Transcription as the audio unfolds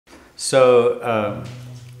So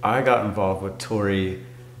I got involved with Tori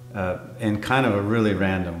in kind of a really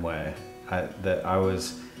random way. I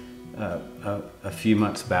was a few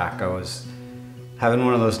months back, I was having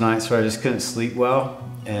one of those nights where I just couldn't sleep well,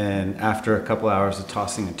 and after a couple hours of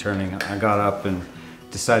tossing and turning, I got up and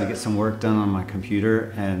decided to get some work done on my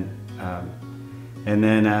computer, and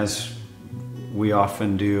then, as we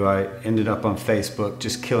often do, I ended up on Facebook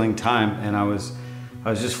just killing time, and I was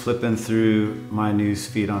just flipping through my news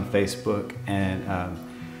feed on Facebook, and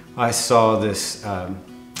I saw this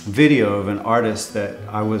video of an artist that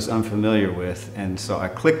I was unfamiliar with, and so I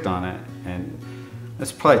clicked on it, and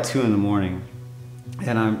it's probably 2 in the morning,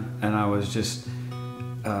 and I was just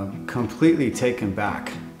completely taken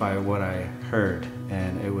back by what I heard,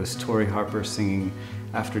 and it was Tori Harper singing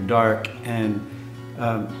 "After Dark," and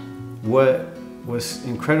what was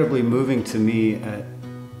incredibly moving to me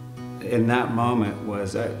in that moment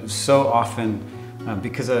was so often,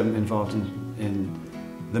 because I'm involved in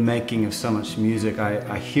the making of so much music,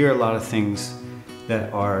 I hear a lot of things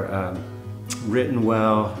that are written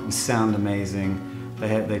well and sound amazing.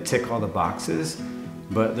 They tick all the boxes,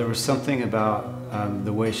 but there was something about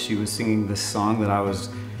the way she was singing this song that I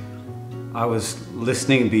was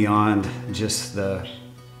listening beyond just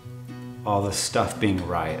all the stuff being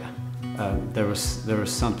right. There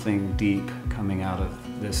was something deep coming out of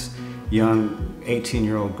this young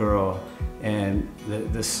 18-year-old girl, and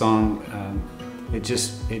this song,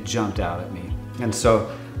 it jumped out at me. And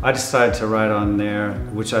so I decided to write on there,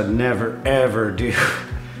 which I'd never ever do,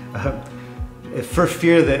 for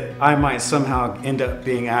fear that I might somehow end up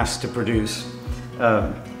being asked to produce.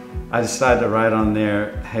 I decided to write on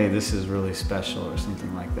there, "Hey, this is really special," or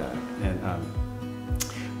something like that. And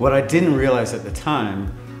what I didn't realize at the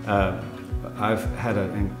time, I've had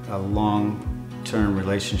a long-term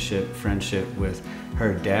friendship with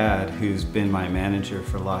her dad, who's been my manager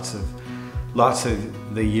for lots of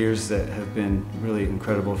the years that have been really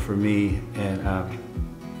incredible for me,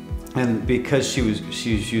 and because she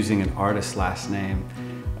was using an artist's last name,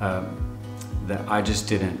 that I just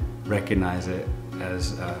didn't recognize it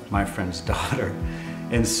as my friend's daughter.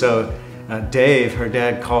 And so Dave, her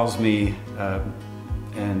dad, calls me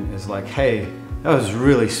and is like, "Hey, that was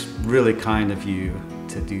really, really kind of you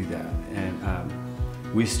to do that." And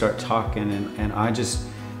we start talking,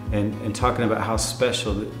 and talking about how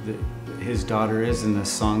special his daughter is in the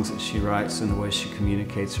songs that she writes and the way she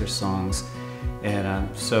communicates her songs. And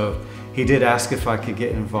so he did ask if I could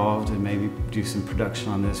get involved and maybe do some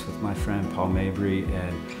production on this with my friend Paul Mabry,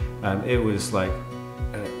 and it was like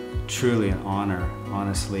truly an honor,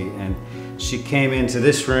 honestly. And she came into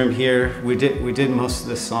this room here. We did most of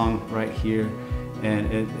the song right here,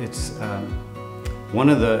 and it's one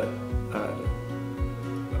of the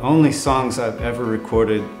only songs I've ever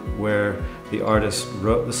recorded where the artist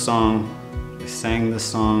wrote the song, sang the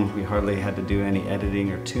song. We hardly had to do any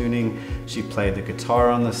editing or tuning. She played the guitar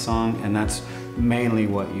on the song, and that's mainly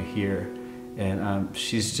what you hear. And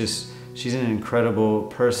she's an incredible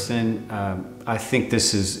person. I think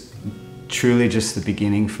this is truly just the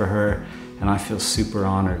beginning for her, and I feel super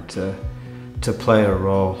honored to play a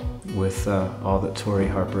role with all that Tori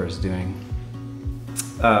Harper is doing.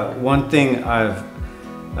 One thing I've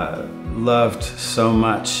loved so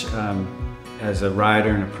much as a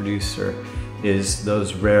writer and a producer is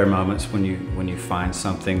those rare moments when you find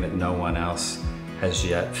something that no one else has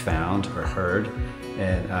yet found or heard,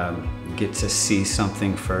 and get to see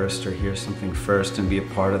something first or hear something first and be a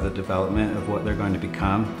part of the development of what they're going to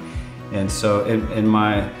become. And so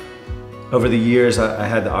over the years, I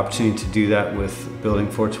had the opportunity to do that with Building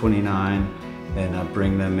 429 and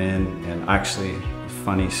bring them in. And actually,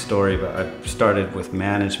 funny story, but I started with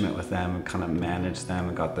management with them and kind of managed them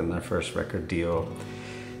and got them their first record deal.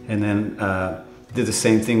 And then did the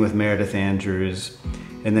same thing with Meredith Andrews.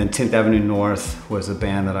 And then 10th Avenue North was a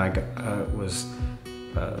band that I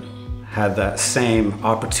had that same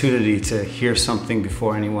opportunity to hear something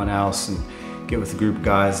before anyone else and get with a group of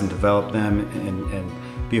guys and develop them and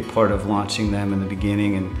be a part of launching them in the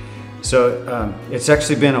beginning. And so it's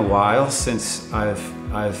actually been a while since I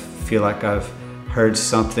feel like I've heard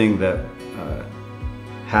something that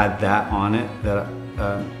had that on it, that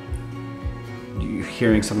you're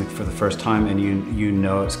hearing something for the first time and you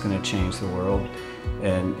know it's going to change the world.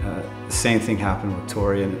 And the same thing happened with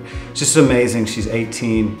Tori, and it's just amazing. She's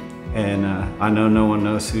 18, and I know no one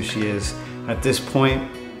knows who she is at this point,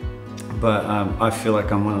 but I feel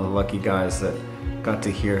like I'm one of the lucky guys that got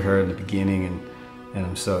to hear her in the beginning, and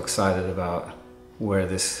I'm so excited about where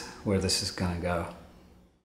this is going to go.